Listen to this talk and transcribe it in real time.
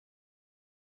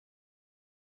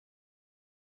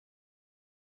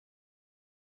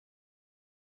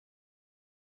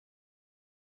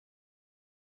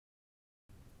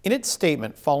In its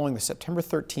statement following the September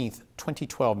 13,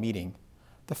 2012 meeting,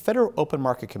 the Federal Open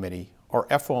Market Committee, or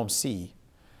FOMC,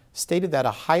 stated that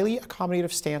a highly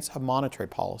accommodative stance of monetary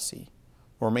policy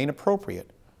will remain appropriate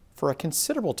for a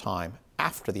considerable time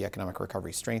after the economic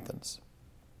recovery strengthens.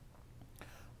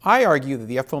 I argue that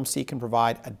the FOMC can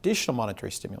provide additional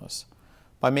monetary stimulus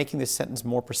by making this sentence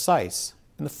more precise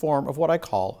in the form of what I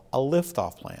call a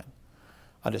liftoff plan,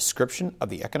 a description of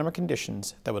the economic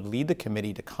conditions that would lead the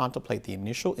committee to contemplate the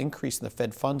initial increase in the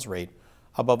Fed funds rate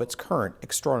above its current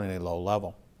extraordinarily low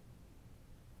level.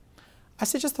 I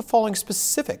suggest the following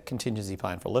specific contingency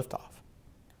plan for liftoff.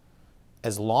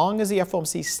 As long as the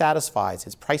FOMC satisfies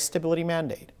its price stability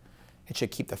mandate, it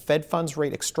should keep the Fed funds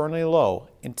rate extraordinarily low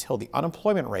until the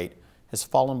unemployment rate has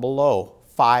fallen below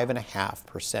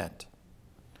 5.5%.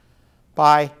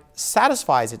 By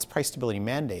satisfies its price stability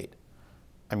mandate,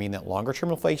 I mean that longer-term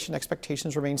inflation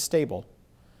expectations remain stable,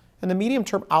 and the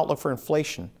medium-term outlook for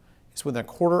inflation is within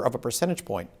 1/4 of a percentage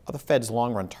point of the Fed's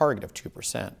long-run target of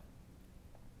 2%.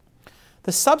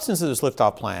 The substance of this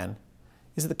liftoff plan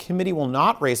is that the committee will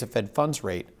not raise the Fed funds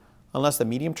rate unless the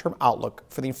medium-term outlook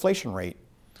for the inflation rate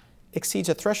exceeds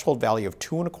a threshold value of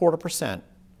 2.25%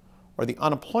 or the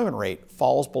unemployment rate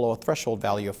falls below a threshold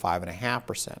value of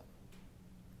 5.5%.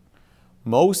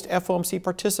 Most FOMC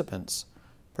participants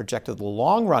projected the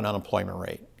long-run unemployment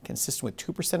rate, consistent with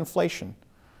 2% inflation,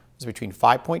 is between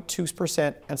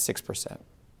 5.2% and 6%.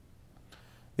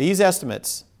 These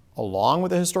estimates, along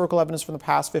with the historical evidence from the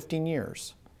past 15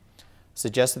 years,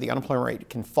 suggest that the unemployment rate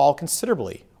can fall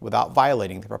considerably without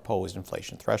violating the proposed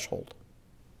inflation threshold.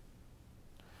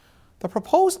 The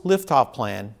proposed liftoff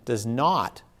plan does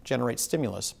not generate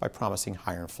stimulus by promising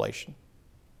higher inflation.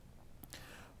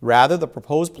 Rather, the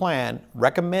proposed plan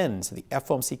recommends that the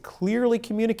FOMC clearly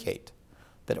communicate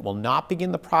that it will not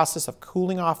begin the process of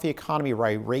cooling off the economy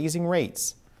by raising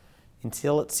rates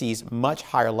until it sees much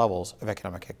higher levels of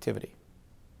economic activity.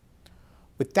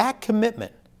 With that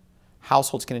commitment,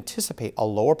 households can anticipate a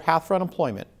lower path for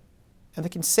unemployment, and they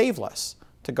can save less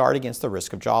to guard against the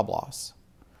risk of job loss.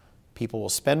 People will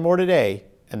spend more today,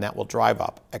 and that will drive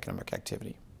up economic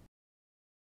activity.